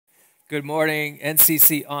Good morning,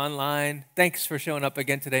 NCC Online. Thanks for showing up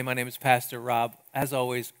again today. My name is Pastor Rob. As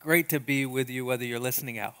always, great to be with you, whether you're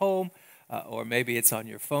listening at home or maybe it's on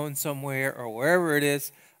your phone somewhere or wherever it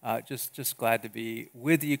is. Just glad to be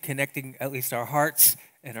with you, connecting at least our hearts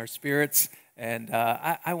and our spirits. And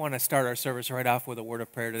I want to start our service right off with a word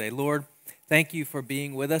of prayer today. Lord, thank you for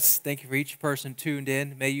being with us. Thank you for each person tuned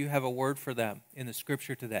in. May you have a word for them in the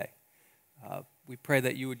scripture today. We pray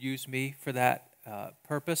that you would use me for that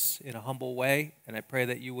purpose in a humble way, and I pray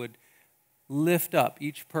that you would lift up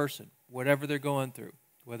each person, whatever they're going through,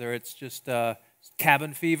 whether it's just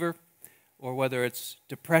cabin fever, or whether it's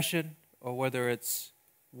depression, or whether it's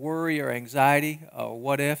worry or anxiety, or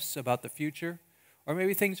what-ifs about the future, or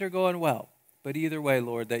maybe things are going well. But either way,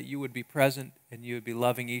 Lord, that you would be present and you would be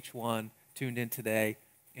loving each one tuned in today.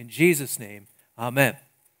 In Jesus' name, amen.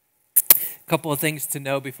 A couple of things to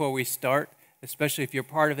know before we start, especially if you're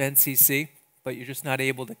part of NCC, but you're just not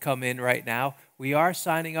able to come in right now. We are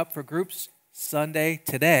signing up for groups Sunday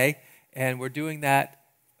today, and we're doing that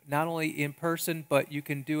not only in person, but you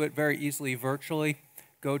can do it very easily virtually.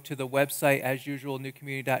 Go to the website, as usual,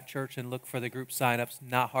 newcommunity.church, and look for the group signups.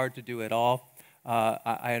 Not hard to do at all.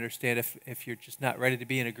 I understand if you're just not ready to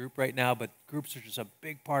be in a group right now, but groups are just a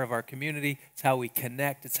big part of our community. It's how we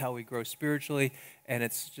connect. It's how we grow spiritually, and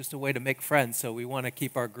it's just a way to make friends, so we want to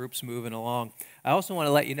keep our groups moving along. I also want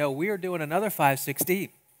to let you know we are doing another 516,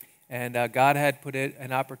 and God had put it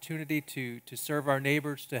an opportunity to serve our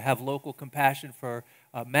neighbors, to have local compassion for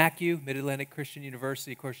MACU, Mid-Atlantic Christian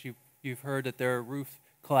University. Of course, you've heard that their roof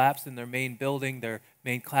collapsed in their main building, their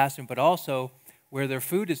main classroom, but also where their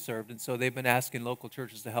food is served, and so they've been asking local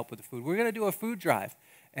churches to help with the food. We're going to do a food drive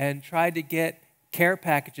and try to get care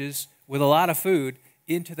packages with a lot of food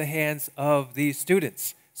into the hands of these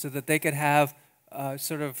students so that they could have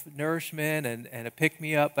sort of nourishment and a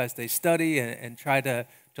pick-me-up as they study and try to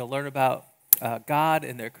learn about God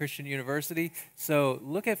in their Christian university. So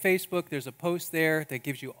look at Facebook. There's a post there that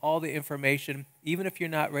gives you all the information. Even if you're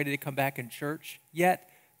not ready to come back in church yet,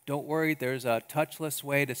 don't worry, there's a touchless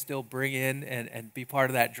way to still bring in and be part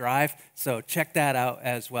of that drive. So check that out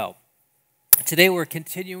as well. Today we're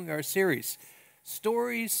continuing our series,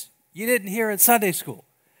 Stories You Didn't Hear in Sunday School.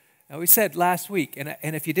 Now we said last week,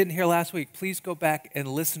 and if you didn't hear last week, please go back and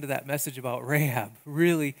listen to that message about Rahab.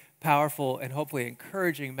 Really powerful and hopefully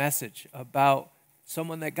encouraging message about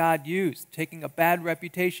someone that God used, taking a bad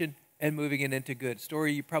reputation and moving it into good.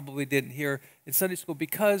 Story you probably didn't hear in Sunday school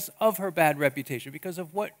because of her bad reputation, because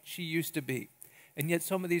of what she used to be. And yet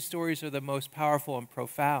some of these stories are the most powerful and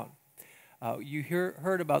profound. You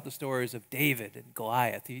heard about the stories of David and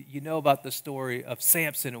Goliath. You know about the story of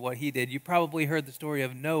Samson and what he did. You probably heard the story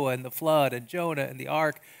of Noah and the flood and Jonah and the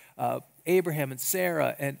ark, Abraham and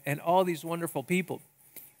Sarah and all these wonderful people.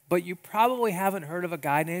 But you probably haven't heard of a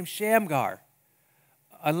guy named Shamgar.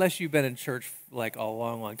 Unless you've been in church like a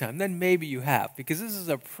long, long time, then maybe you have, because this is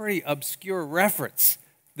a pretty obscure reference.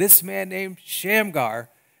 This man named Shamgar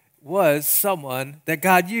was someone that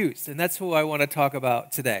God used, and that's who I want to talk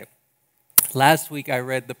about today. Last week I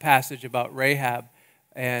read the passage about Rahab,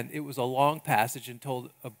 and it was a long passage and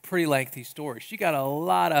told a pretty lengthy story. She got a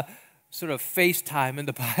lot of sort of face time in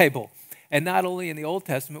the Bible. And not only in the Old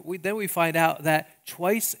Testament, we find out that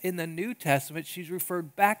twice in the New Testament, she's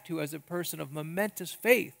referred back to as a person of momentous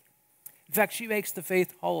faith. In fact, she makes the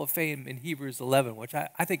Faith Hall of Fame in Hebrews 11, which I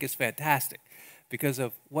think is fantastic because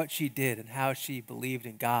of what she did and how she believed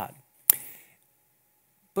in God.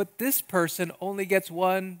 But this person only gets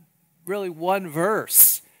one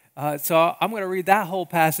verse. So I'm going to read that whole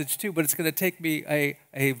passage too, but it's going to take me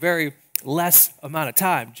a very less amount of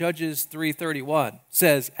time. Judges 3:31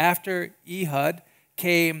 says, after Ehud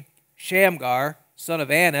came Shamgar, son of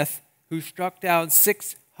Anath, who struck down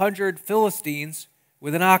 600 Philistines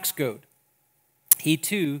with an ox goad. He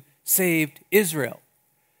too saved Israel.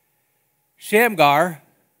 Shamgar,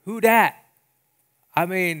 who dat? I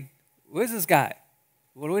mean, who is this guy?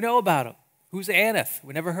 What do we know about him? Who's Anath?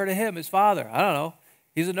 We never heard of him, his father. I don't know.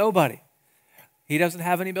 He's a nobody. He doesn't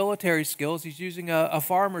have any military skills. He's using a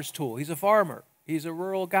farmer's tool. He's a farmer. He's a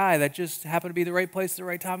rural guy that just happened to be the right place at the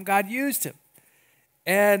right time. God used him.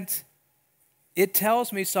 And it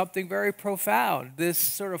tells me something very profound, this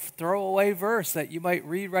sort of throwaway verse that you might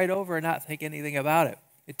read right over and not think anything about it.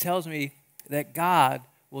 It tells me that God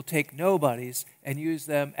will take nobodies and use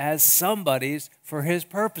them as somebodies for his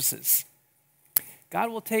purposes. God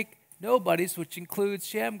will take nobodies, which includes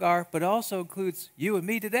Shamgar, but also includes you and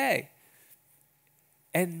me today,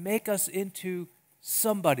 and make us into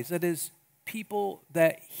somebodies, that is, people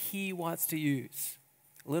that he wants to use.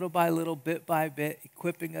 Little by little, bit by bit,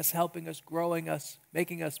 equipping us, helping us, growing us,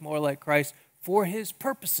 making us more like Christ for his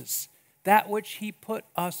purposes. that which he put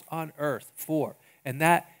us on earth for. And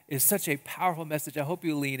that is such a powerful message. I hope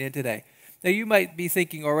you lean in today. Now, you might be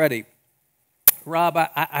thinking already, Rob,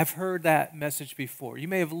 I've heard that message before. You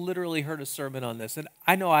may have literally heard a sermon on this. And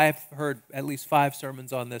I know I've heard at least 5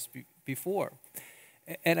 sermons on this before.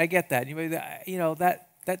 And I get that. You may,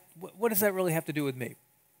 what does that really have to do with me?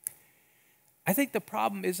 I think the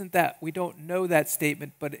problem isn't that we don't know that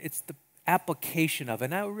statement, but it's the application of it.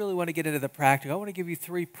 And I really want to get into the practical. I want to give you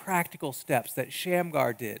 3 practical steps that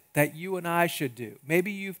Shamgar did that you and I should do.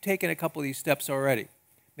 Maybe you've taken a couple of these steps already.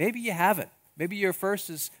 Maybe you haven't. Maybe your first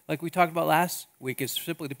is, like we talked about last week, is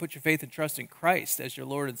simply to put your faith and trust in Christ as your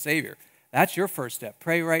Lord and Savior. That's your first step.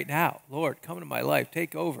 Pray right now. Lord, come into my life.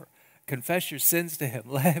 Take over. Confess your sins to him.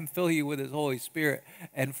 Let him fill you with his Holy Spirit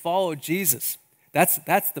and follow Jesus. That's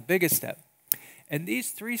the biggest step. And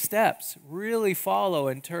these 3 steps really follow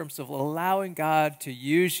in terms of allowing God to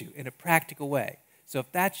use you in a practical way. So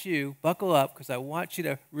if that's you, buckle up, because I want you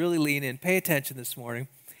to really lean in, pay attention this morning,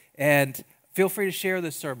 and feel free to share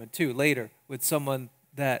this sermon too later with someone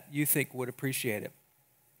that you think would appreciate it.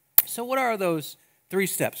 So what are those 3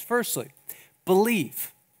 steps? Firstly,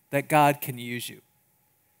 believe that God can use you.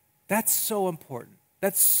 That's so important.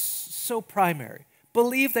 That's so primary.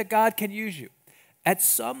 Believe that God can use you. At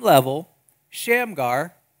some level,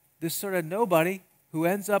 Shamgar, this sort of nobody who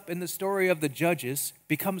ends up in the story of the Judges,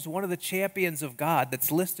 becomes one of the champions of God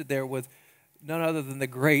that's listed there with none other than the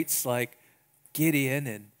greats like Gideon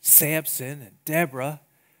and Samson and Deborah.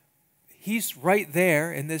 He's right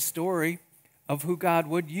there in this story of who God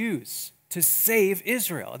would use to save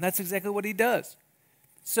Israel, and that's exactly what he does.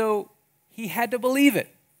 So he had to believe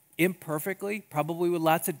it. Imperfectly, probably with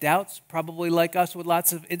lots of doubts, probably like us with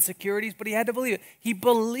lots of insecurities, but he had to believe it. He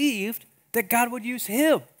believed that God would use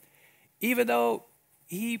him, even though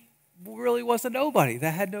he really was a nobody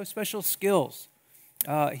that had no special skills.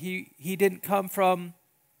 He didn't come from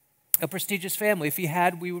a prestigious family. If he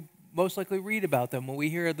had, we would most likely read about them. When we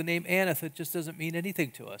hear the name Anath, it just doesn't mean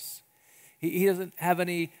anything to us. He doesn't have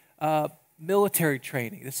any military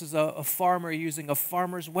training. This is a farmer using a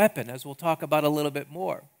farmer's weapon, as we'll talk about a little bit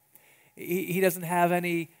more. He doesn't have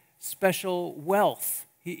any special wealth.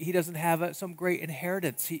 He doesn't have some great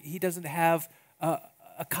inheritance. He doesn't have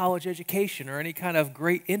a college education or any kind of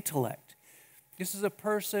great intellect. This is a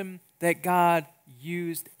person that God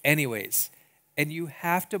used anyways. And you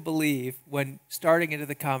have to believe when starting into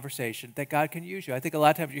the conversation that God can use you. I think a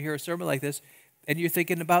lot of times you hear a sermon like this and you're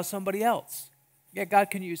thinking about somebody else. Yeah,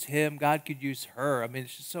 God can use him. God could use her. I mean,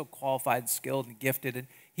 she's so qualified and skilled and gifted, and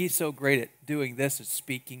he's so great at doing this, at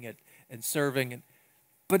speaking and serving,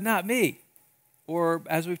 but not me. Or,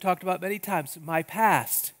 as we've talked about many times, my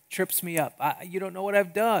past trips me up. You don't know what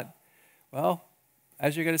I've done. Well,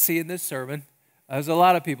 as you're going to see in this sermon, there's a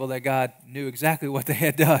lot of people that God knew exactly what they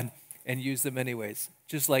had done and used them anyways,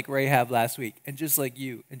 just like Rahab last week, and just like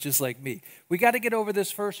you, and just like me. We got to get over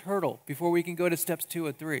this first hurdle before we can go to steps 2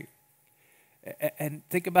 and 3. And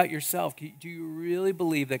think about yourself. Do you really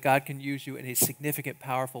believe that God can use you in a significant,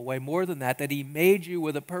 powerful way? More than that, that he made you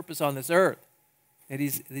with a purpose on this earth. That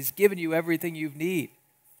he's given you everything you need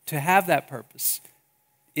to have that purpose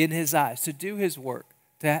in his eyes, to do his work,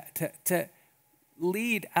 to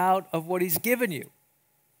lead out of what he's given you.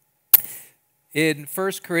 In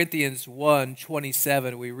 1 Corinthians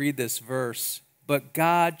 1:27, we read this verse, "But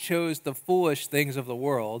God chose the foolish things of the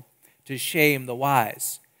world to shame the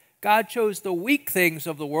wise. God chose the weak things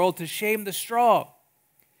of the world to shame the strong."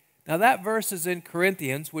 Now that verse is in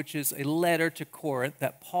Corinthians, which is a letter to Corinth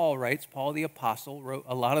that Paul writes. Paul the apostle wrote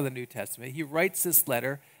a lot of the New Testament. He writes this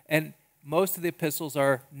letter, and most of the epistles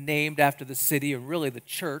are named after the city and really the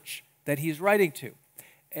church that he's writing to.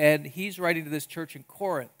 And he's writing to this church in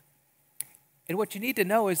Corinth. And what you need to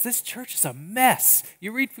know is this church is a mess.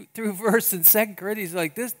 You read through verse in 2 Corinthians,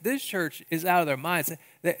 like this church is out of their minds.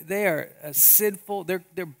 They are sinful. They're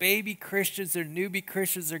baby Christians. They're newbie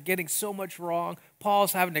Christians. They're getting so much wrong.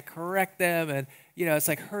 Paul's having to correct them. And, it's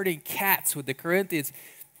like herding cats with the Corinthians.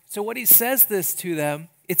 So when he says this to them,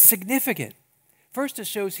 it's significant. First, it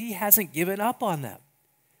shows he hasn't given up on them.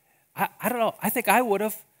 I don't know. I think I would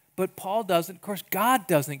have, but Paul doesn't. Of course, God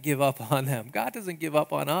doesn't give up on them. God doesn't give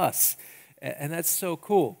up on us. And that's so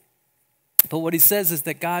cool. But what he says is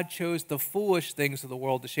that God chose the foolish things of the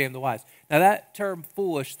world to shame the wise. Now that term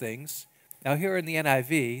foolish things, now here in the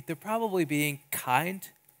NIV, they're probably being kind,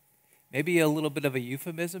 maybe a little bit of a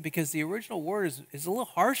euphemism, because the original word is a little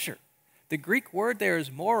harsher. The Greek word there is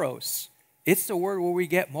moros. It's the word where we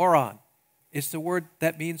get moron. It's the word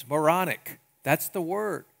that means moronic. That's the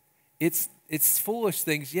word. It's foolish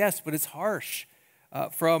things, yes, but it's harsh.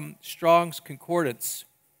 From Strong's Concordance,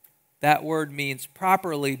 That word means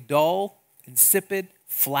properly dull, insipid,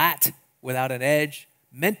 flat, without an edge,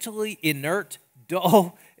 mentally inert,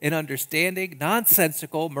 dull in understanding,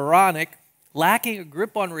 nonsensical, moronic, lacking a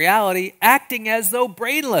grip on reality, acting as though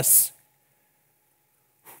brainless.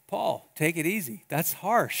 Paul, take it easy. That's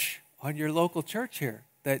harsh on your local church here,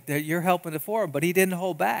 that you're helping to form, but he didn't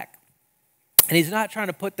hold back. And he's not trying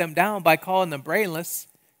to put them down by calling them brainless.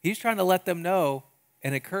 He's trying to let them know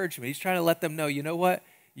and encourage them. He's trying to let them know, you know what?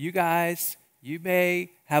 You guys, you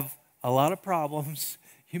may have a lot of problems.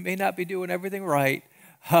 You may not be doing everything right.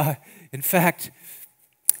 In fact,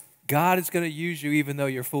 God is going to use you even though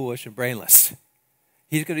you're foolish and brainless.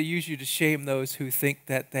 He's going to use you to shame those who think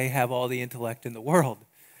that they have all the intellect in the world,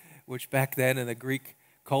 which back then in the Greek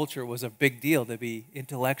culture was a big deal to be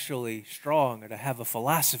intellectually strong or to have a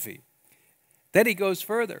philosophy. Then he goes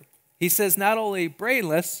further. He says not only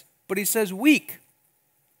brainless, but he says weak.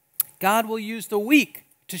 God will use the weak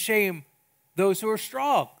to shame those who are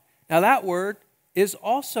strong. Now that word is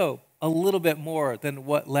also a little bit more than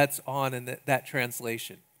what lets on in that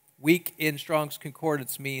translation. Weak in Strong's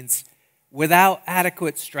Concordance means without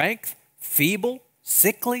adequate strength, feeble,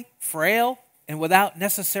 sickly, frail, and without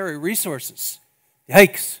necessary resources.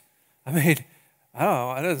 Yikes. I mean, I don't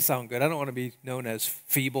know, that doesn't sound good. I don't want to be known as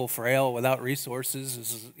feeble, frail, without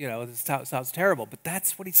resources. This sounds terrible, but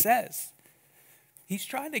that's what he says. He's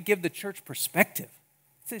trying to give the church perspective.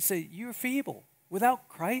 They say, you're feeble. Without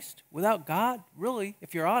Christ, without God, really,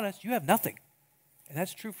 if you're honest, you have nothing. And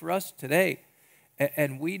that's true for us today.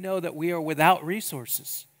 And we know that we are without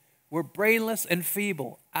resources. We're brainless and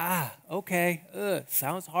feeble. Okay,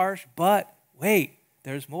 sounds harsh, but wait,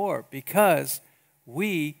 there's more, because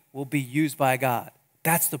we will be used by God.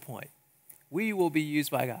 That's the point. We will be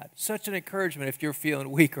used by God. Such an encouragement if you're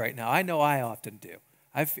feeling weak right now. I know I often do.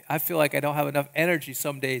 I feel like I don't have enough energy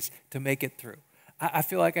some days to make it through. I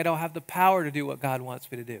feel like I don't have the power to do what God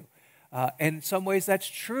wants me to do. And in some ways that's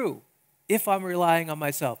true if I'm relying on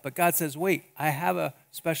myself. But God says, wait, I have a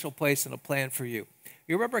special place and a plan for you.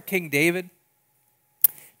 You remember King David?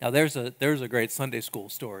 Now there's a great Sunday school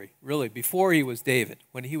story, really, before he was David,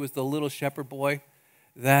 when he was the little shepherd boy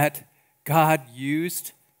that God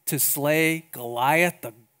used to slay Goliath,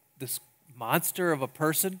 this monster of a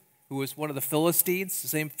person who was one of the Philistines, the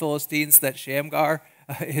same Philistines that Shamgar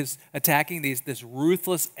is attacking, this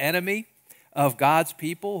ruthless enemy of God's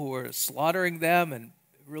people who are slaughtering them and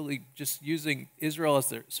really just using Israel as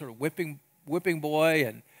their sort of whipping boy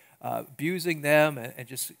and abusing them and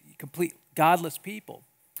just complete godless people.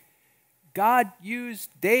 God used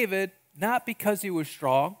David not because he was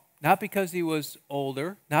strong, not because he was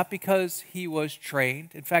older, not because he was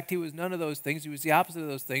trained. In fact, he was none of those things. He was the opposite of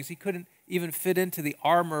those things. He couldn't even fit into the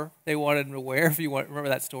armor they wanted him to wear, if you remember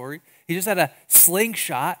that story. He just had a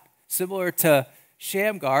slingshot, similar to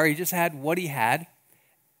Shamgar. He just had what he had.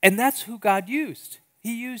 And that's who God used.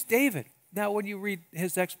 He used David. Now, when you read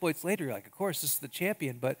his exploits later, you're like, of course, this is the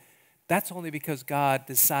champion, but that's only because God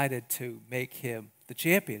decided to make him the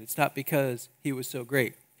champion. It's not because he was so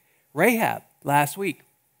great. Rahab, last week,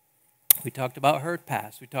 we talked about her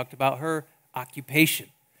past. We talked about her occupation.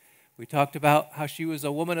 We talked about how she was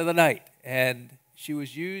a woman of the night, and she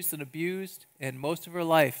was used and abused, and most of her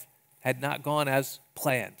life had not gone as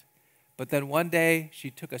planned. But then one day, she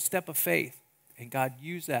took a step of faith, and God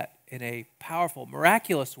used that in a powerful,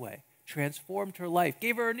 miraculous way, transformed her life,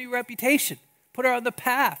 gave her a new reputation, put her on the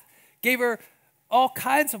path, gave her all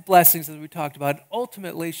kinds of blessings, as we talked about. And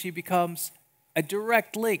ultimately, she becomes a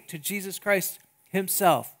direct link to Jesus Christ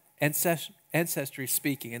himself, ancestry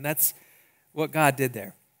speaking, and that's what God did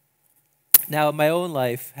there. Now, my own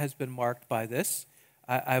life has been marked by this.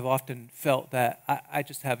 I've often felt that I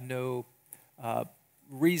just have no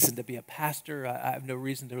reason to be a pastor. I have no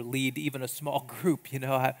reason to lead even a small group. You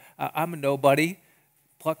know, I'm a nobody,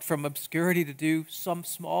 plucked from obscurity to do some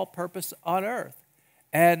small purpose on earth.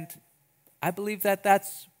 And I believe that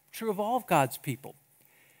that's true of all of God's people.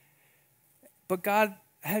 But God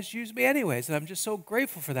has used me anyways, and I'm just so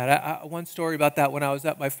grateful for that. One story about that, when I was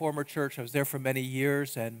at my former church, I was there for many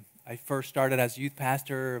years, and I first started as youth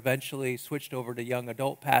pastor, eventually switched over to young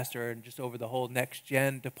adult pastor, and just over the whole next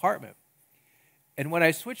gen department. And when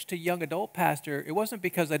I switched to young adult pastor, it wasn't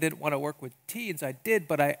because I didn't want to work with teens. I did,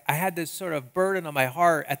 but I had this sort of burden on my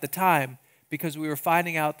heart at the time because we were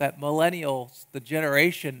finding out that millennials, the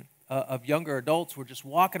generation of younger adults, were just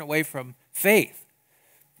walking away from faith.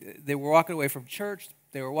 They were walking away from church.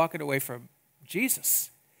 They were walking away from Jesus.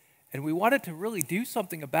 And we wanted to really do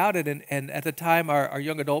something about it. And at the time, our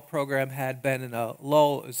young adult program had been in a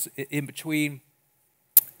lull in between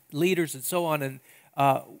leaders and so on. And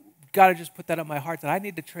God had just put that on my heart that I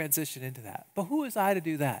need to transition into that. But who was I to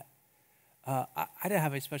do that? I didn't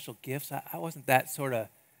have any special gifts. I wasn't that sort of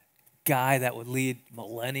guy that would lead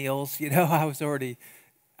millennials. I was already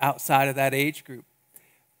outside of that age group.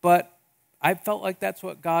 But I felt like that's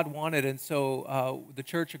what God wanted, and so the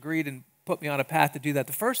church agreed and put me on a path to do that.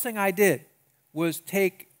 The first thing I did was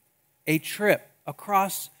take a trip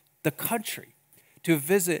across the country to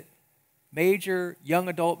visit major young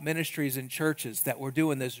adult ministries and churches that were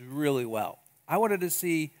doing this really well. I wanted to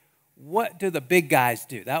see, what do the big guys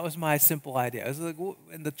do? That was my simple idea. I was like,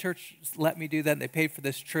 and the church let me do that, and they paid for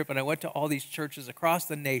this trip, and I went to all these churches across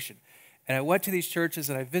the nation. And I went to these churches,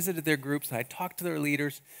 and I visited their groups, and I talked to their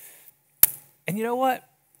leaders. And you know what?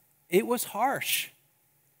 It was harsh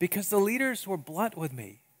because the leaders were blunt with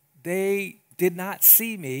me. They did not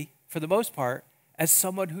see me, for the most part, as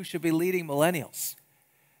someone who should be leading millennials.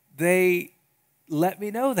 They let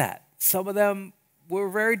me know that. Some of them were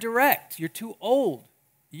very direct. You're too old.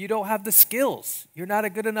 You don't have the skills. You're not a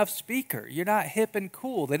good enough speaker. You're not hip and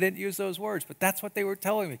cool. They didn't use those words, but that's what they were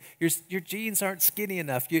telling me. Your jeans aren't skinny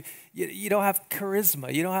enough. You don't have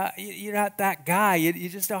charisma. You're not that guy. You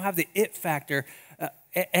just don't have the it factor.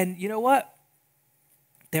 And you know what?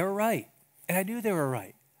 They were right. And I knew they were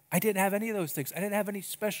right. I didn't have any of those things. I didn't have any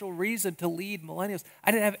special reason to lead millennials.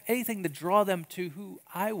 I didn't have anything to draw them to who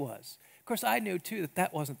I was. Of course, I knew, too,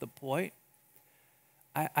 that wasn't the point.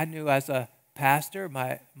 I knew as a pastor,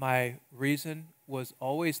 my reason was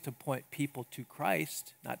always to point people to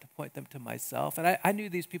Christ, not to point them to myself. And I knew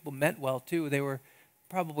these people meant well, too. They were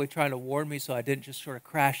probably trying to warn me so I didn't just sort of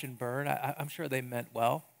crash and burn. I'm sure they meant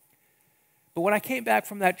well. But when I came back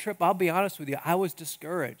from that trip, I'll be honest with you, I was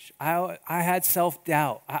discouraged. I had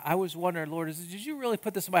self-doubt. I was wondering, Lord, did you really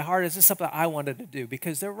put this in my heart? Is this something I wanted to do?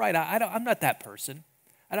 Because they're right. I'm not that person.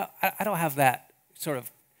 I don't have that sort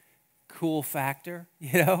of cool factor,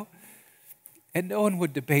 And no one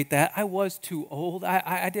would debate that. I was too old.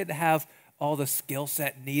 I didn't have all the skill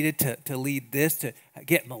set needed to lead this, to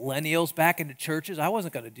get millennials back into churches. I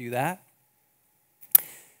wasn't going to do that.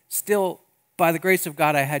 Still, by the grace of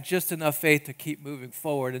God, I had just enough faith to keep moving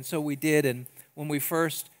forward. And so we did. And when we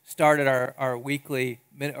first started our weekly,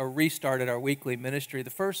 or restarted our weekly ministry,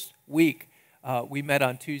 the first week we met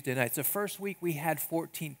on Tuesday nights. The first week we had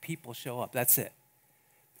 14 people show up. That's it.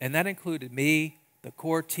 And that included me, the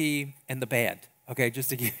core team, and the band. Okay, just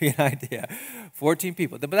to give you an idea. 14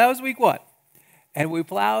 people. But that was week one. And we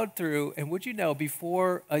plowed through, and would you know,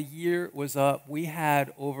 before a year was up, we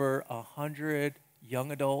had over 100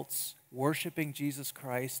 young adults worshiping Jesus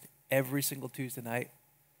Christ every single Tuesday night.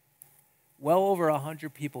 Well over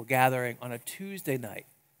 100 people gathering on a Tuesday night,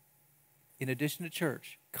 in addition to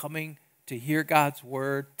church, coming to hear God's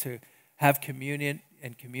word, to have communion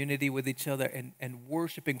and community with each other, and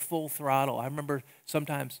worshiping full throttle. I remember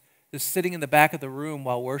sometimes just sitting in the back of the room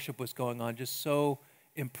while worship was going on, just so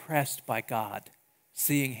impressed by God,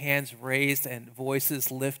 seeing hands raised and voices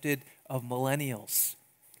lifted of millennials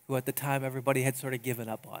who at the time everybody had sort of given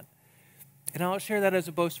up on. And I'll share that as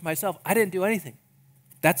a boast to myself. I didn't do anything.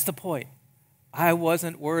 That's the point. I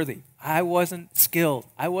wasn't worthy. I wasn't skilled.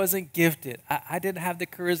 I wasn't gifted. I didn't have the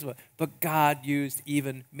charisma. But God used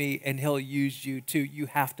even me, and he'll use you too. You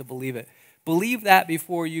have to believe it. Believe that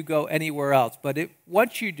before you go anywhere else. But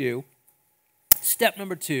once you do, step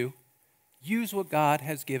number 2, use what God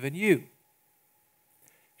has given you.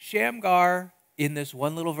 Shamgar, in this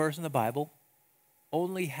one little verse in the Bible,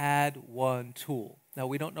 only had one tool. Now,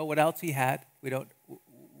 we don't know what else he had. God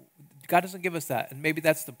doesn't give us that, and maybe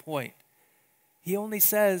that's the point. He only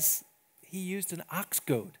says he used an ox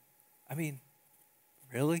goad. I mean,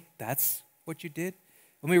 really? That's what you did?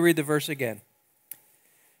 Let me read the verse again,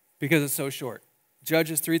 because it's so short.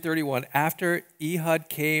 Judges 3:31, after Ehud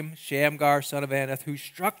came Shamgar, son of Anath, who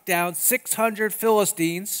struck down 600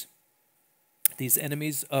 Philistines, these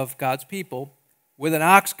enemies of God's people, with an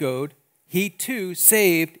ox goad. He too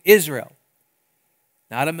saved Israel.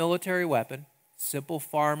 Not a military weapon, simple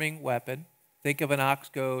farming weapon. Think of an ox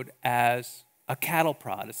goad as a cattle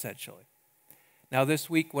prod, essentially. Now, last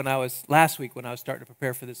week when I was starting to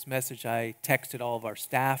prepare for this message, I texted all of our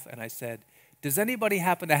staff and I said, does anybody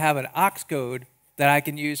happen to have an ox goad that I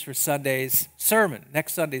can use for Sunday's sermon,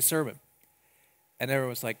 next Sunday's sermon? And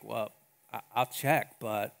everyone was like, well, I'll check,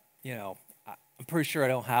 but, I'm pretty sure I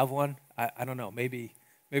don't have one. I don't know, maybe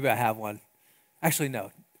I have one. Actually,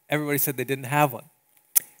 no, everybody said they didn't have one.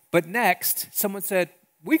 But next, someone said,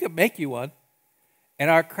 we could make you one. And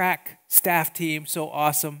our crack staff team, so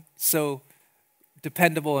awesome, so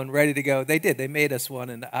dependable and ready to go, they did. They made us one,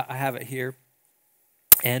 and I have it here.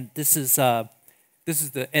 And this is the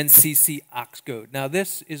NCC ox goad. Now,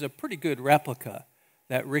 this is a pretty good replica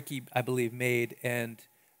that Ricky, I believe, made, and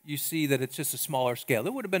you see that it's just a smaller scale.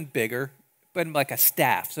 It would have been bigger, been like a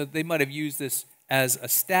staff. So they might have used this as a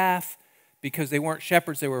staff because they weren't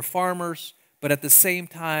shepherds, they were farmers. But at the same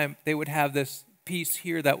time, they would have this piece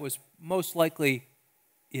here that was most likely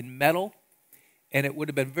in metal. And it would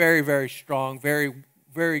have been very, very strong, very,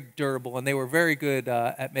 very durable. And they were very good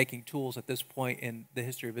at making tools at this point in the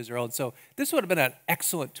history of Israel. And so this would have been an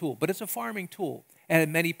excellent tool. But it's a farming tool. And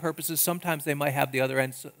in many purposes, sometimes they might have the other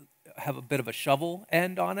end, have a bit of a shovel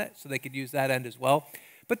end on it, so they could use that end as well.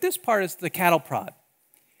 But this part is the cattle prod.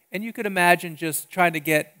 And you could imagine just trying to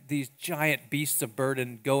get these giant beasts of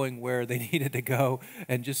burden going where they needed to go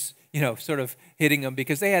and just, sort of hitting them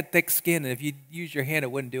because they had thick skin. And if you use your hand,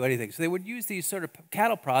 it wouldn't do anything. So they would use these sort of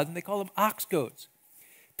cattle prods, and they call them ox goads.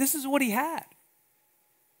 This is what he had.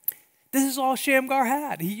 This is all Shamgar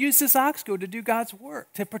had. He used this ox goad to do God's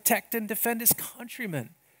work, to protect and defend his countrymen,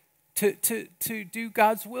 to do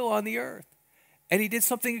God's will on the earth. And he did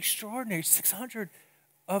something extraordinary. 600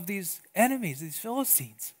 of these enemies, these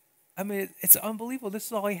Philistines. I mean, it's unbelievable. This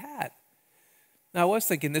is all he had. Now, I was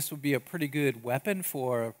thinking this would be a pretty good weapon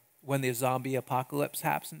for when the zombie apocalypse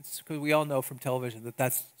happens, because we all know from television that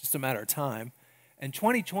that's just a matter of time. And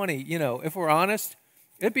 2020, if we're honest,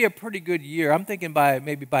 it'd be a pretty good year. I'm thinking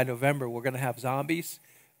maybe by November, we're going to have zombies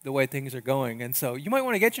the way things are going. And so you might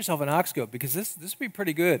want to get yourself an ox goad because this would be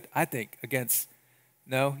pretty good, I think, against,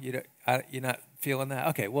 no, you're not feeling that?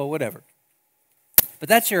 Okay, well, whatever. But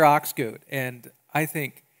that's your ox goad. And I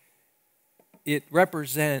think it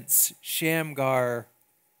represents Shamgar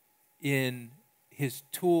in his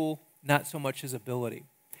tool, not so much his ability.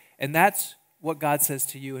 And that's what God says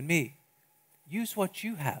to you and me. Use what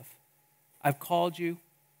you have. I've called you.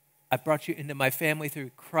 I've brought you into my family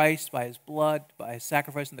through Christ, by his blood, by his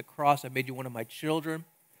sacrifice on the cross. I made you one of my children.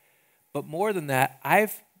 But more than that,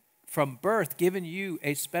 I've, from birth, given you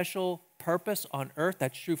a special purpose on earth.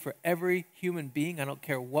 That's true for every human being. I don't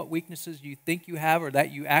care what weaknesses you think you have or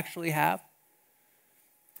that you actually have.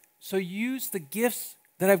 So use the gifts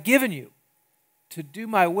that I've given you to do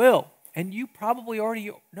my will. And you probably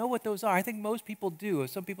already know what those are. I think most people do.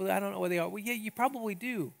 Some people, I don't know what they are. Well, yeah, you probably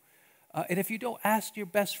do. And if you don't ask your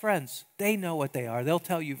best friends, they know what they are. They'll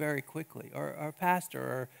tell you very quickly. Or a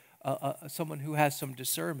pastor or someone who has some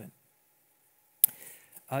discernment.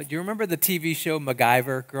 Do you remember the TV show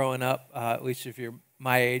MacGyver growing up? At least if you're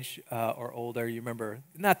my age or older, you remember,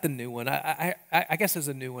 not the new one. I guess there's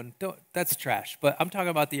a new one. That's trash. But I'm talking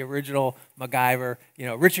about the original MacGyver,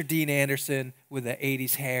 Richard Dean Anderson with the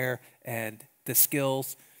 80s hair and the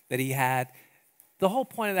skills that he had. The whole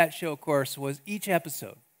point of that show, of course, was each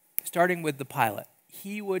episode, starting with the pilot,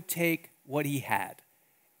 he would take what he had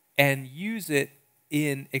and use it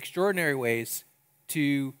in extraordinary ways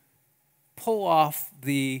to pull off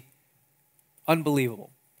the unbelievable.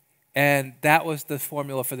 And that was the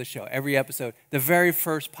formula for the show. Every episode, the very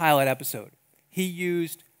first pilot episode, he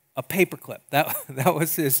used a paperclip. That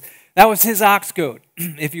was his ox goad,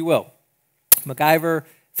 if you will. MacGyver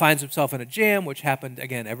finds himself in a jam, which happened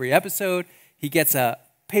again every episode. He gets a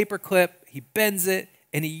paperclip, he bends it,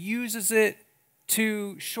 and he uses it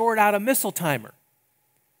to short out a missile timer.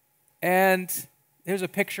 And there's a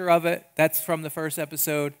picture of it. That's from the first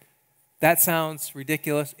episode. That sounds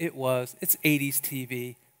ridiculous. It was. It's 80s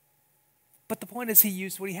TV. But the point is he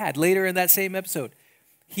used what he had. Later in that same episode,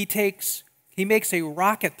 he makes a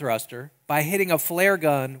rocket thruster by hitting a flare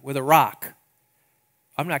gun with a rock.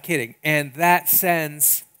 I'm not kidding. And that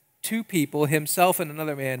sends two people, himself and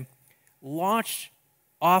another man, launched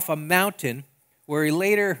off a mountain where he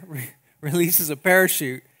later releases a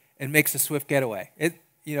parachute and makes a swift getaway.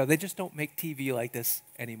 They just don't make TV like this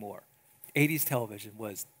anymore. 80s television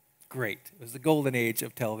was great. It was the golden age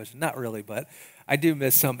of television. Not really, but I do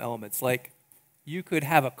miss some elements. Like, you could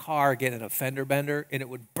have a car get in a fender bender and it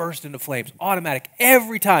would burst into flames. Automatic.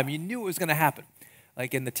 Every time. You knew it was going to happen.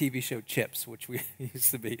 Like in the TV show Chips, which we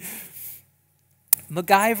used to be.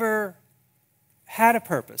 MacGyver had a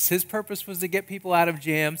purpose. His purpose was to get people out of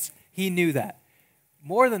jams. He knew that.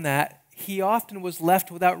 More than that, he often was left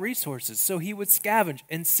without resources. So he would scavenge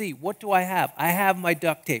and see, what do I have? I have my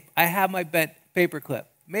duct tape. I have my bent paperclip.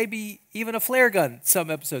 Maybe even a flare gun some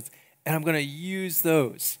episodes. And I'm going to use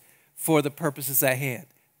those for the purposes at hand.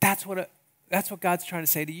 That's what God's trying to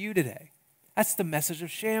say to you today. That's the message of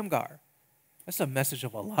Shamgar. That's the message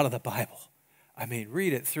of a lot of the Bible. I mean,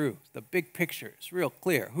 read it through. The big picture is real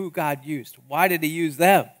clear. Who God used. Why did he use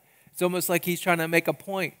them? It's almost like he's trying to make a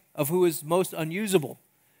point of who is most unusable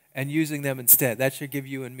and using them instead. That should give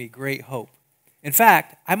you and me great hope. In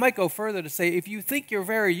fact, I might go further to say, if you think you're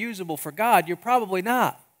very usable for God, you're probably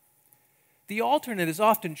not. The alternate is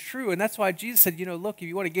often true, and that's why Jesus said, look, if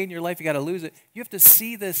you want to gain your life, you got to lose it. You have to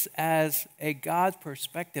see this as a God's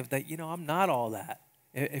perspective that, I'm not all that.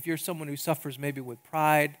 If you're someone who suffers maybe with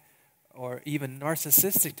pride or even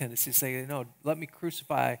narcissistic tendencies, say, no, let me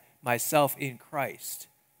crucify myself in Christ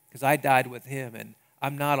because I died with him and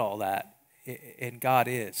I'm not all that, and God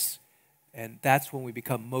is. And that's when we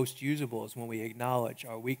become most usable, is when we acknowledge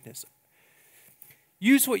our weakness.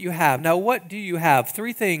 Use what you have. Now, what do you have?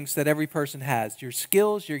 3 things that every person has: your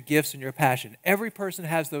skills, your gifts, and your passion. Every person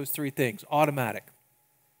has those 3 things, automatic.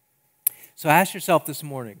 So ask yourself this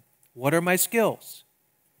morning, what are my skills?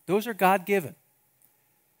 Those are God-given.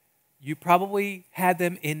 You probably had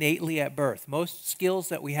them innately at birth. Most skills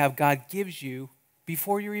that we have, God gives you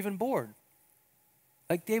before you're even born.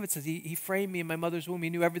 Like David says, he framed me in my mother's womb. He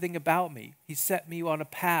knew everything about me. He set me on a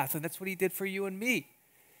path, and that's what he did for you and me.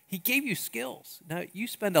 He gave you skills. Now, you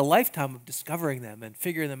spend a lifetime of discovering them and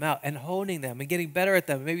figuring them out and honing them and getting better at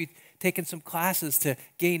them, maybe taking some classes to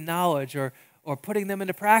gain knowledge or putting them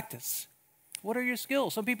into practice. What are your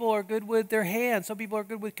skills? Some people are good with their hands. Some people are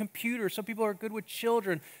good with computers. Some people are good with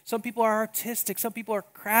children. Some people are artistic. Some people are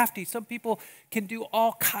crafty. Some people can do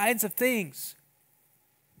all kinds of things.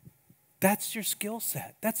 That's your skill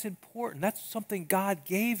set. That's important. That's something God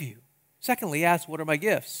gave you. Secondly, ask, what are my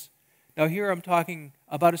gifts? Now here I'm talking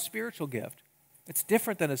about a spiritual gift. It's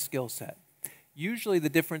different than a skill set. Usually the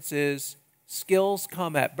difference is skills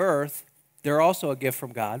come at birth. They're also a gift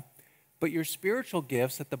from God. But your spiritual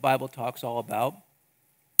gifts that the Bible talks all about,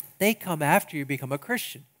 they come after you become a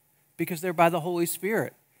Christian because they're by the Holy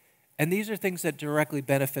Spirit. And these are things that directly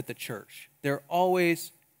benefit the church. They're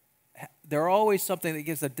always something that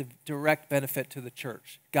gives a direct benefit to the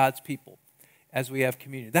church, God's people, as we have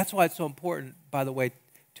community. That's why it's so important, by the way,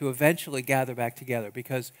 to eventually gather back together,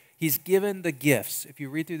 because he's given the gifts. If you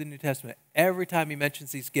read through the New Testament, every time he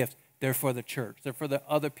mentions these gifts, they're for the church. They're for the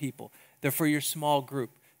other people. They're for your small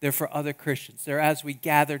group. They're for other Christians. They're as we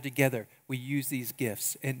gather together, we use these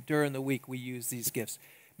gifts. And during the week, we use these gifts.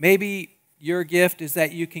 Maybe your gift is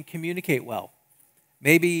that you can communicate well.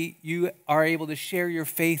 Maybe you are able to share your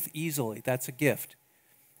faith easily. That's a gift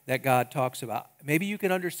that God talks about. Maybe you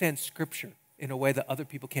can understand Scripture in a way that other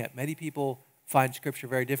people can't. Many people find Scripture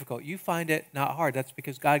very difficult. You find it not hard. That's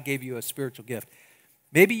because God gave you a spiritual gift.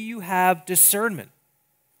 Maybe you have discernment.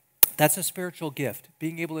 That's a spiritual gift,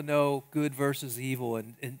 being able to know good versus evil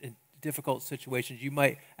in difficult situations. You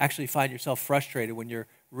might actually find yourself frustrated when you're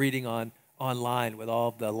reading online with all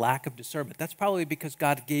of the lack of discernment. That's probably because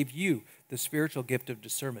God gave you the spiritual gift of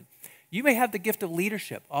discernment. You may have the gift of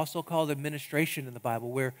leadership, also called administration in the Bible,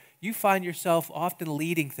 where you find yourself often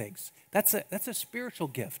leading things. That's a spiritual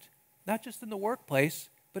gift, not just in the workplace,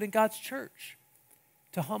 but in God's church.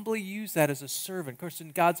 To humbly use that as a servant. Of course,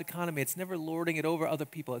 in God's economy, it's never lording it over other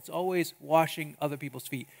people. It's always washing other people's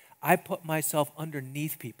feet. I put myself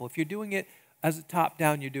underneath people. If you're doing it as a top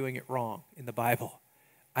down, you're doing it wrong in the Bible.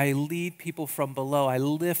 I lead people from below. I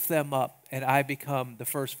lift them up, and I become the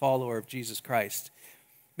first follower of Jesus Christ.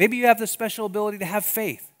 Maybe you have the special ability to have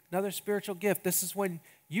faith, another spiritual gift. This is when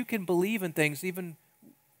you can believe in things even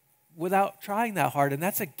without trying that hard, and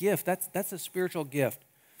that's a gift. That's a spiritual gift.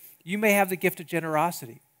 You may have the gift of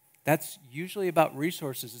generosity. That's usually about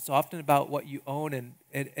resources. It's often about what you own, and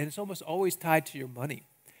it's almost always tied to your money.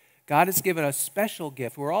 God has given a special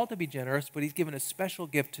gift. We're all to be generous, but he's given a special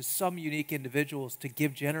gift to some unique individuals to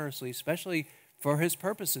give generously, especially for his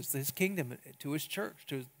purposes, his kingdom, to his church.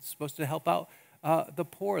 It's supposed to help out the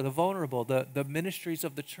poor, the vulnerable, the ministries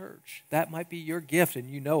of the church. That might be your gift,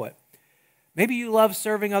 and you know it. Maybe you love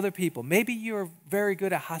serving other people. Maybe you're very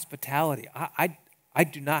good at hospitality. I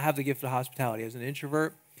do not have the gift of hospitality. As an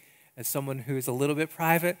introvert, as someone who is a little bit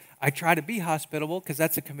private, I try to be hospitable because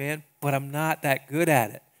that's a command, but I'm not that good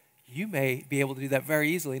at it. You may be able to do that very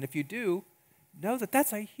easily, and if you do, know that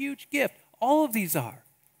that's a huge gift. All of these are.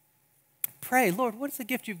 Pray, Lord, what is the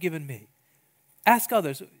gift you've given me? Ask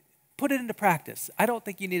others. Put it into practice. I don't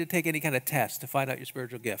think you need to take any kind of test to find out your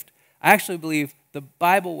spiritual gift. I actually believe the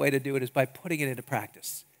Bible way to do it is by putting it into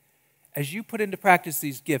practice. As you put into practice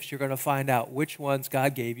these gifts, you're going to find out which ones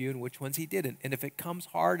God gave you and which ones he didn't. And if it comes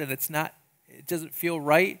hard and it doesn't feel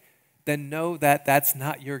right, then know that that's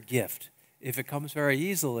not your gift. If it comes very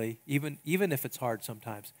easily, even if it's hard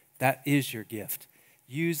sometimes, that is your gift.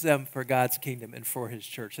 Use them for God's kingdom and for his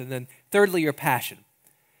church. And then thirdly, your passion.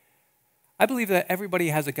 I believe that everybody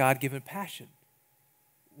has a God-given passion.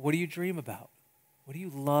 What do you dream about? What do you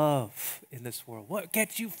love in this world? What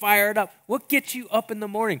gets you fired up? What gets you up in the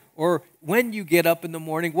morning? Or when you get up in the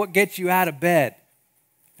morning, what gets you out of bed?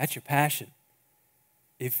 That's your passion.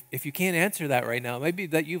 If you can't answer that right now, maybe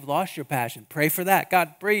that you've lost your passion. Pray for that.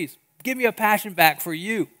 God, please Give me a passion back for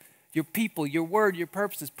you, your people, your word, your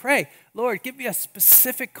purposes. Pray, Lord, give me a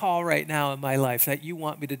specific call right now in my life that you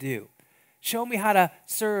want me to do. Show me how to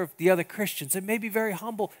serve the other Christians. And maybe very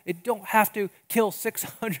humble. It don't have to kill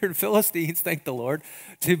 600 Philistines, thank the Lord,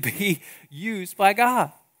 to be used by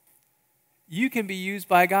God. You can be used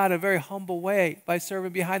by God in a very humble way by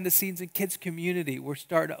serving behind the scenes in kids' community. We're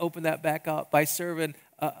starting to open that back up by serving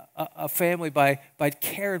a family, by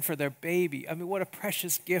caring for their baby. I mean, what a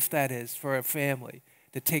precious gift that is for a family,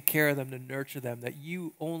 to take care of them, to nurture them, that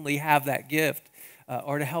you only have that gift.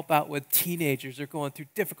 Or to help out with teenagers who are going through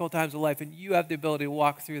difficult times of life, and you have the ability to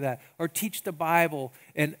walk through that. Or teach the Bible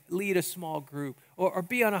and lead a small group. Or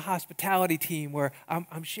be on a hospitality team where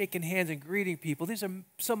I'm shaking hands and greeting people. These are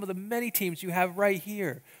some of the many teams you have right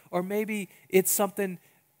here. Or maybe it's something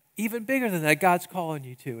even bigger than that God's calling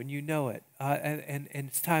you to, and you know it. And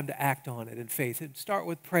it's time to act on it in faith. And start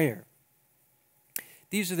with prayer.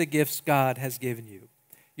 These are the gifts God has given you.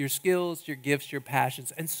 Your skills, your gifts, your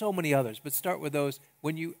passions, and so many others. But start with those.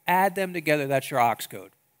 When you add them together, that's your ox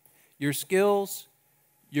code. Your skills,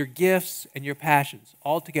 your gifts, and your passions,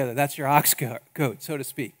 all together, that's your ox code, so to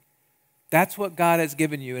speak. That's what God has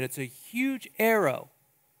given you, and it's a huge arrow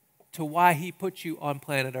to why he put you on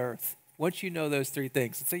planet Earth. Once you know those three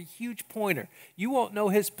things, it's a huge pointer. You won't know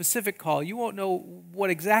his specific call. You won't know what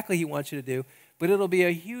exactly he wants you to do, but it'll be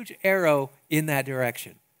a huge arrow in that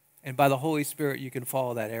direction. And by the Holy Spirit, you can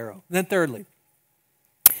follow that arrow. And then thirdly,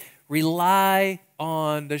 rely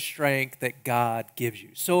on the strength that God gives you.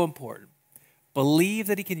 So important. Believe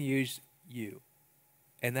that he can use you.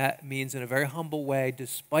 And that means in a very humble way,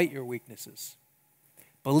 despite your weaknesses.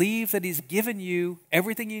 Believe that he's given you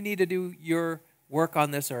everything you need to do your work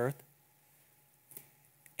on this earth.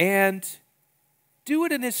 And do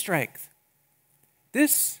it in his strength.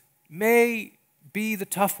 This may be the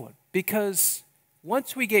tough one, because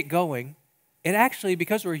once we get going, it actually,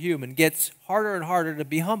 because we're human, gets harder and harder to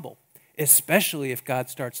be humble, especially if God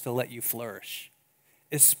starts to let you flourish,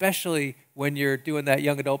 especially when you're doing that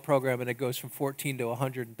young adult program and it goes from 14 to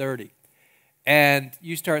 130. And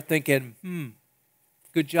you start thinking,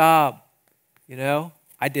 good job,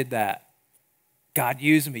 I did that. God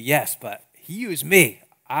used me, yes, but he used me.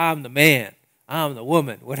 I'm the man. I'm the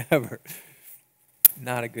woman, whatever.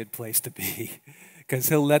 Not a good place to be. Because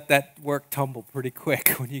he'll let that work tumble pretty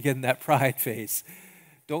quick when you get in that pride phase.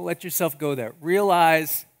 Don't let yourself go there.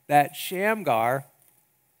 Realize that Shamgar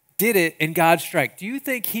did it in God's strength. Do you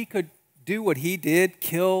think he could do what he did,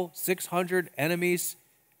 kill 600 enemies,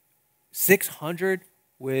 600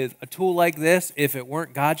 with a tool like this, if it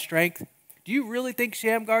weren't God's strength? Do you really think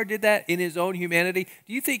Shamgar did that in his own humanity?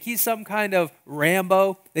 Do you think he's some kind of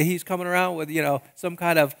Rambo that he's coming around with, some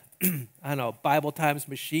kind of, Bible Times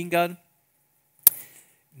machine gun?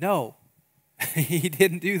 No, he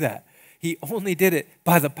didn't do that. He only did it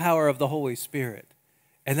by the power of the Holy Spirit.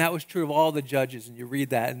 And that was true of all the judges, and you read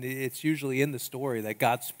that, and it's usually in the story that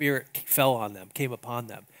God's Spirit fell on them, came upon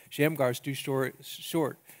them. Shamgar's too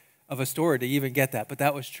short of a story to even get that, but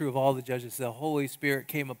that was true of all the judges. The Holy Spirit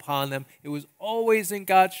came upon them. It was always in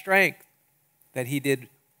God's strength that he did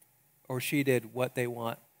or she did what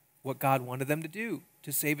God wanted them to do,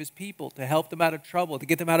 to save his people, to help them out of trouble, to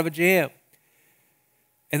get them out of a jam.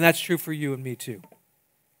 And that's true for you and me too.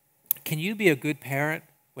 Can you be a good parent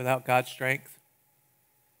without God's strength?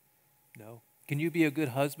 No. Can you be a good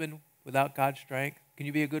husband without God's strength? Can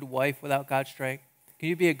you be a good wife without God's strength? Can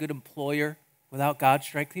you be a good employer without God's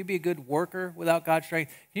strength? Can you be a good worker without God's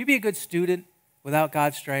strength? Can you be a good student without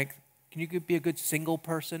God's strength? Can you be a good single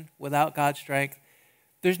person without God's strength?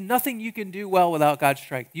 There's nothing you can do well without God's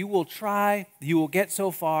strength. You will try, you will get so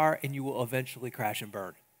far, and you will eventually crash and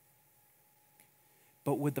burn.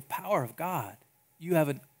 But with the power of God, you have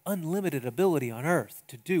an unlimited ability on earth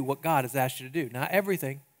to do what God has asked you to do. Not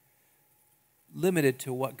everything, limited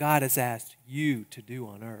to what God has asked you to do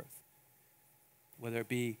on earth. Whether it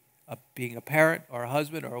be being a parent or a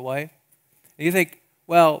husband or a wife. And you think,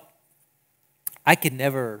 well, I could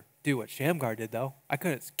never do what Shamgar did, though. I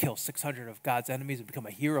couldn't kill 600 of God's enemies and become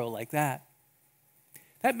a hero like that.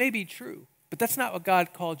 That may be true, but that's not what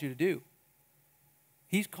God called you to do.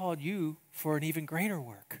 He's called you for an even greater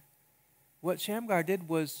work. What Shamgar did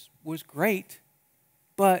was great,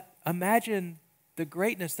 but imagine the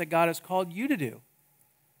greatness that God has called you to do.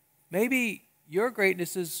 Maybe your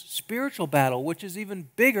greatness is spiritual battle, which is even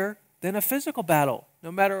bigger than a physical battle.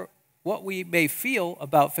 No matter what we may feel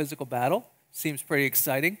about physical battle, seems pretty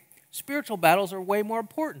exciting, spiritual battles are way more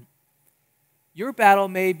important. Your battle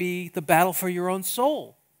may be the battle for your own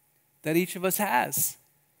soul that each of us has.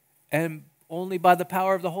 And only by the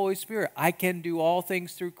power of the Holy Spirit, I can do all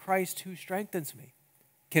things through Christ who strengthens me.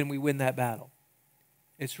 can we win that battle.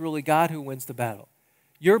 It's really God who wins the battle.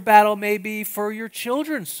 Your battle may be for your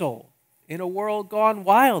children's soul in a world gone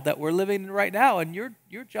wild that we're living in right now. And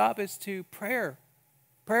your job is to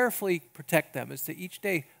prayerfully protect them, is to each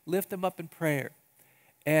day lift them up in prayer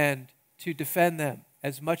and to defend them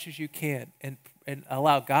as much as you can and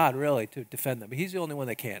allow God really to defend them. He's the only one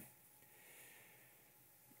that can.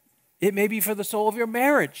 It may be for the soul of your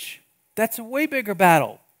marriage. That's a way bigger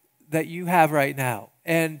battle that you have right now.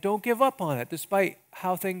 And don't give up on it despite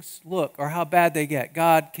how things look or how bad they get.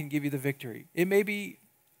 God can give you the victory. It may be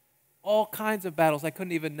all kinds of battles I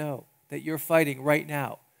couldn't even know that you're fighting right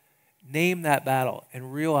now. Name that battle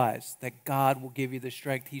and realize that God will give you the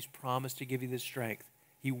strength. He's promised to give you the strength.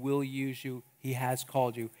 He will use you. He has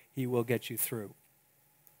called you. He will get you through.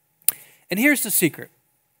 And here's the secret.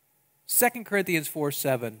 2 Corinthians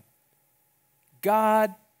 4:7.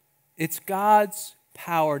 It's God's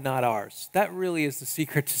power, not ours. That really is the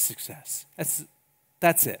secret to success.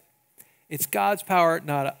 That's it. It's God's power,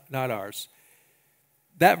 not ours.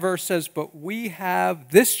 That verse says, but we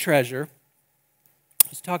have this treasure.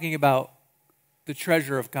 It's talking about the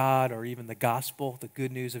treasure of God or even the gospel, the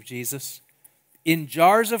good news of Jesus, in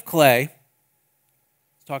jars of clay.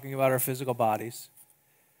 It's talking about our physical bodies,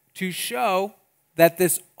 to show that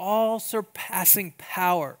this all-surpassing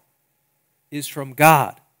power is from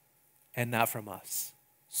God and not from us.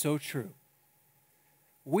 So true.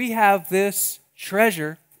 We have this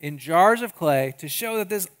treasure in jars of clay to show that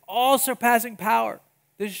this all-surpassing power,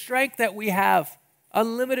 the strength that we have,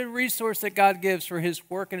 unlimited resource that God gives for his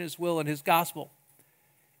work and his will and his gospel,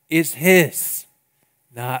 is his,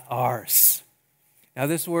 not ours. Now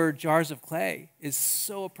this word, jars of clay, is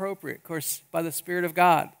so appropriate, of course, by the Spirit of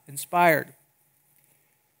God, inspired,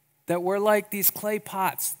 that we're like these clay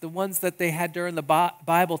pots, the ones that they had during the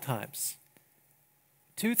Bible times.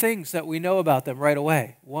 Two things that we know about them right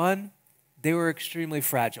away. One, they were extremely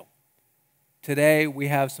fragile. Today, we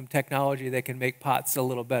have some technology that can make pots a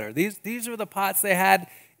little better. These were the pots they had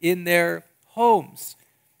in their homes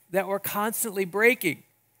that were constantly breaking.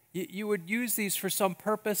 You would use these for some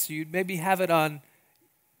purpose. You'd maybe have it on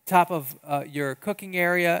top of your cooking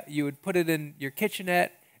area. You would put it in your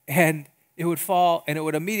kitchenette, and it would fall, and it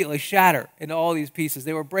would immediately shatter into all these pieces.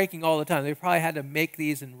 They were breaking all the time. They probably had to make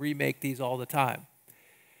these and remake these all the time.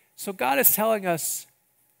 So God is telling us,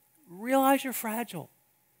 realize you're fragile.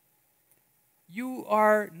 You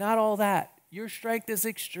are not all that. Your strength is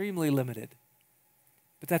extremely limited.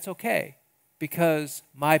 But that's okay, because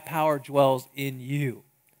my power dwells in you,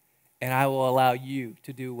 and I will allow you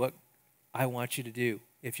to do what I want you to do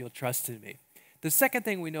if you'll trust in me. The second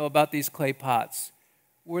thing we know about these clay pots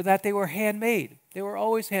were that they were handmade. They were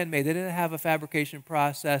always handmade. They didn't have a fabrication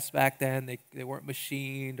process back then. They weren't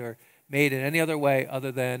machined or made in any other way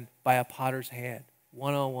other than by a potter's hand,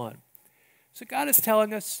 one-on-one. So God is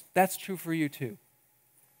telling us that's true for you too.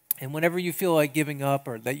 And whenever you feel like giving up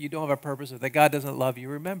or that you don't have a purpose or that God doesn't love you,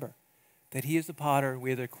 remember that he is the potter and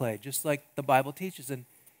we are the clay, just like the Bible teaches. And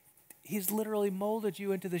he's literally molded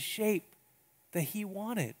you into the shape that he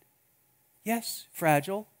wanted. Yes,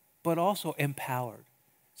 fragile, but also empowered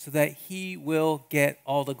so that he will get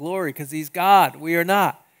all the glory because he's God. We are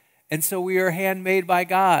not. And so we are handmade by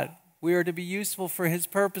God. We are to be useful for his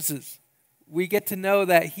purposes. We get to know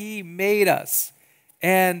that he made us,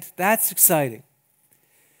 and that's exciting.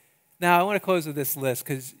 Now, I want to close with this list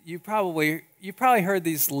because you probably heard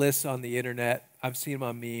these lists on the internet. I've seen them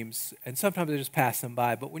on memes, and sometimes I just pass them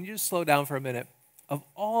by. But when you just slow down for a minute, of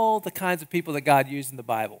all the kinds of people that God used in the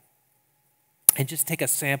Bible, and just take a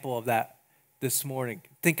sample of that this morning,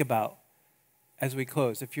 think about as we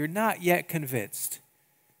close. If you're not yet convinced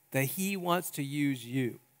that he wants to use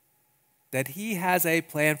you, that he has a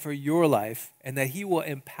plan for your life, and that he will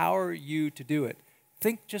empower you to do it,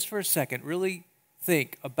 think just for a second. Really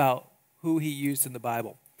think about who he used in the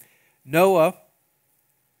Bible. Noah,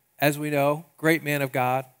 as we know, great man of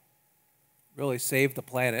God, really saved the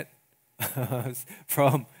planet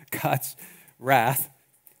from God's wrath.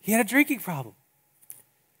 He had a drinking problem.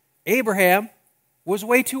 Abraham was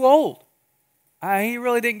way too old. He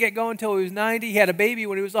really didn't get going until he was 90. He had a baby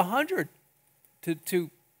when he was 100 to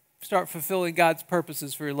start fulfilling God's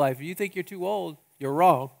purposes for your life. If you think you're too old, you're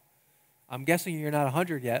wrong. I'm guessing you're not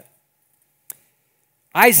 100 yet.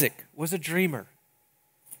 Isaac was a dreamer.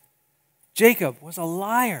 Jacob was a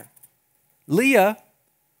liar. Leah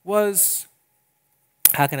was,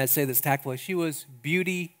 how can I say this tactfully? She was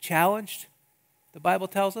beauty challenged, the Bible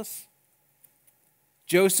tells us.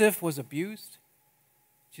 Joseph was abused.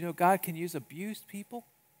 Do you know God can use abused people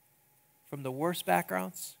from the worst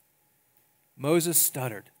backgrounds? Moses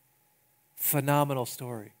stuttered. Phenomenal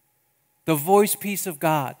story. the voice piece of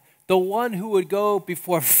God, the one who would go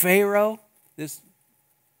before Pharaoh, this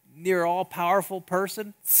near all-powerful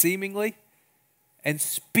person, seemingly, and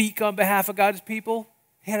speak on behalf of God's people.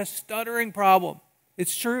 He had a stuttering problem.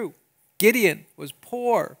 It's true. Gideon was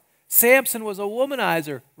poor. Samson was a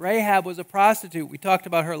womanizer. Rahab was a prostitute. We talked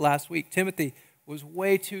about her last week. Timothy was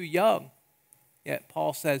way too young. Yet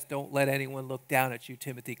Paul says, don't let anyone look down at you,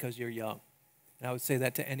 Timothy, because you're young. And I would say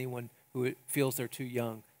that to anyone who feels they're too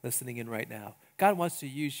young listening in right now. God wants to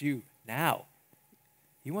use you now.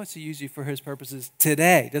 He wants to use you for his purposes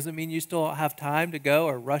today. Doesn't mean you still have time to go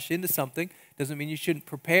or rush into something. Doesn't mean you shouldn't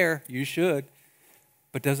prepare. You should.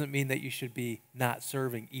 But doesn't mean that you should be not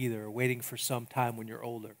serving either or waiting for some time when you're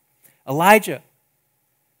older. Elijah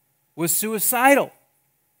was suicidal.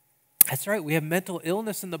 That's right. We have mental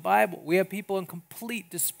illness in the Bible. We have people in complete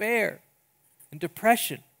despair and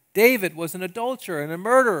depression. David was an adulterer and a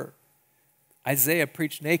murderer. Isaiah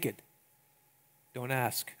preached naked. Don't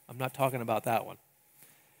ask. I'm not talking about that one.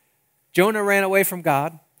 Jonah ran away from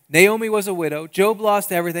God. Naomi was a widow. Job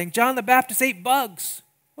lost everything. John the Baptist ate bugs.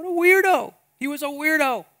 What a weirdo. He was a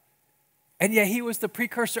weirdo. And yet he was the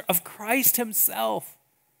precursor of Christ himself.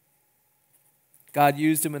 God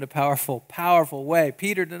used him in a powerful, powerful way.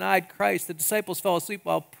 Peter denied Christ. The disciples fell asleep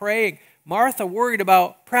while praying. Martha worried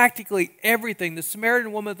about practically everything. The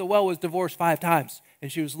Samaritan woman at the well was divorced 5 times,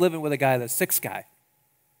 and she was living with a guy, the 6th guy.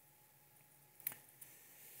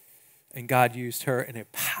 And God used her in a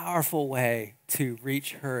powerful way to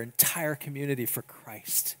reach her entire community for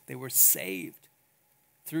Christ. They were saved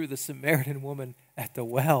through the Samaritan woman at the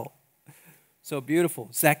well. So beautiful.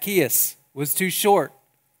 Zacchaeus was too short.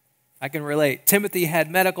 I can relate. Timothy had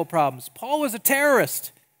medical problems. Paul was a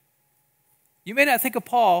terrorist. You may not think of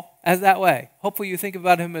Paul as that way. Hopefully you think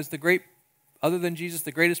about him as the great, other than Jesus,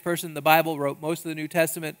 the greatest person in the Bible, wrote most of the New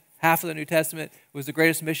Testament, half of the New Testament, was the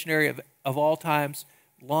greatest missionary of all times,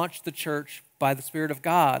 launched the church by the Spirit of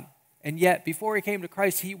God. And yet, before he came to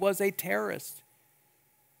Christ, he was a terrorist.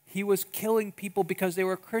 He was killing people because they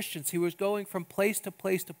were Christians. He was going from place to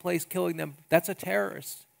place to place, killing them. That's a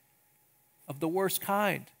terrorist of the worst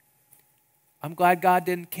kind. I'm glad God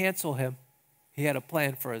didn't cancel him. He had a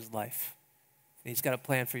plan for his life. And he's got a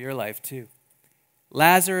plan for your life too.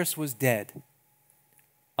 Lazarus was dead.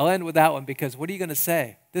 I'll end with that one because what are you going to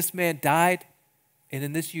say? This man died, and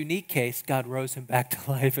in this unique case, God rose him back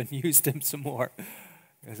to life and used him some more.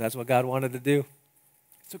 Because that's what God wanted to do.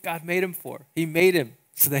 That's what God made him for. He made him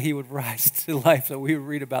so that he would rise to life. So we would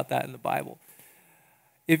read about that in the Bible.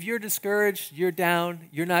 If you're discouraged, you're down,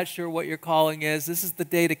 you're not sure what your calling is, this is the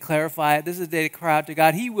day to clarify it. This is the day to cry out to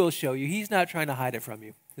God. He will show you. He's not trying to hide it from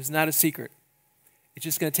you. This is not a secret. It's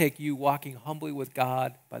just going to take you walking humbly with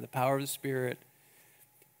God by the power of the Spirit,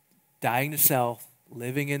 dying to self,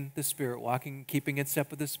 living in the Spirit, walking, keeping in step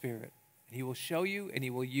with the Spirit. And he will show you and he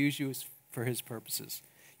will use you for his purposes.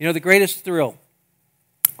 You know, the greatest thrill,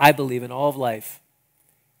 I believe, in all of life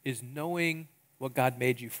is knowing what God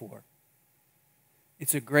made you for.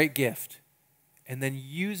 It's a great gift. And then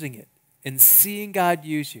using it and seeing God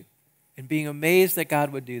use you and being amazed that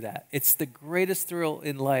God would do that. It's the greatest thrill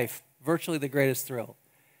in life, virtually the greatest thrill.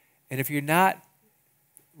 And if you're not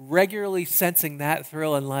regularly sensing that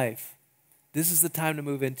thrill in life, this is the time to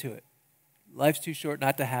move into it. Life's too short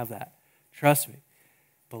not to have that. Trust me.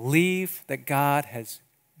 Believe that God has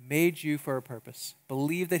made you for a purpose.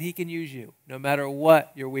 Believe that he can use you no matter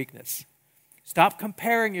what your weakness. Stop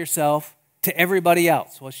comparing yourself to everybody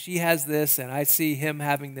else. Well, she has this, and I see him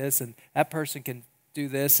having this, and that person can do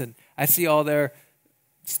this, and I see all their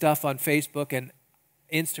stuff on Facebook and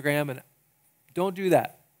Instagram, and don't do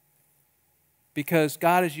that. Because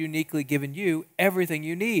God has uniquely given you everything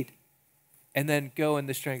you need. And then go in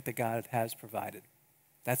the strength that God has provided.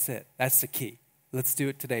 That's it. That's the key. Let's do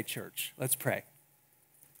it today, church. Let's pray.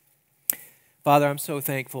 Father, I'm so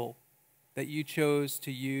thankful that you chose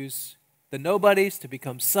to use the nobodies to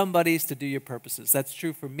become somebodies to do your purposes. That's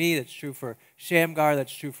true for me. That's true for Shamgar.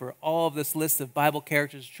 That's true for all of this list of Bible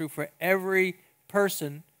characters. It's true for every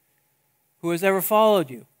person who has ever followed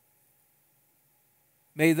you.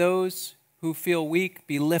 May those who feel weak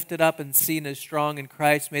be lifted up and seen as strong in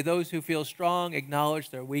Christ. May those who feel strong acknowledge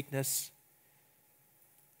their weakness.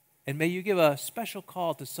 And may you give a special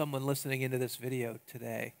call to someone listening into this video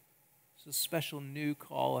today. It's a special new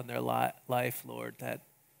call in their life, Lord, that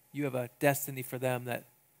you have a destiny for them that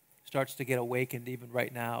starts to get awakened even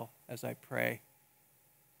right now as I pray.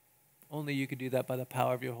 Only you can do that by the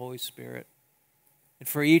power of your Holy Spirit. And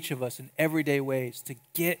for each of us in everyday ways to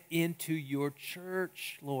get into your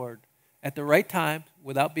church, Lord, at the right time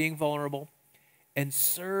without being vulnerable and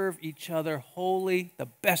serve each other wholly the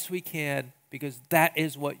best we can, because that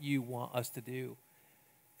is what you want us to do.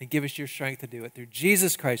 And give us your strength to do it. Through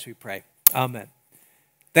Jesus Christ we pray. Amen.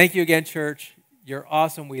 Thank you again, church. You're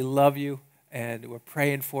awesome. We love you, and we're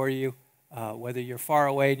praying for you. Whether you're far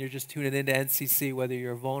away and you're just tuning into NCC, whether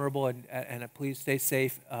you're vulnerable, and please stay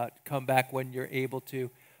safe. Come back when you're able to.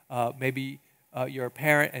 Maybe you're a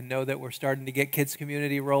parent and know that we're starting to get kids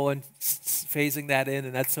community rolling, phasing that in,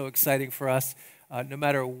 and that's so exciting for us. No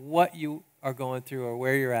matter what you are going through or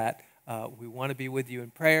where you're at, we want to be with you in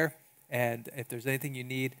prayer. And if there's anything you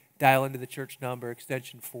need, dial into the church number,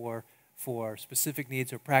 extension 4, for specific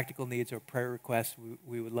needs or practical needs or prayer requests.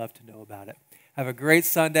 We would love to know about it. Have a great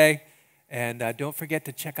Sunday, and don't forget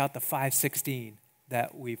to check out the 516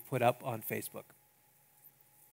 that we've put up on Facebook.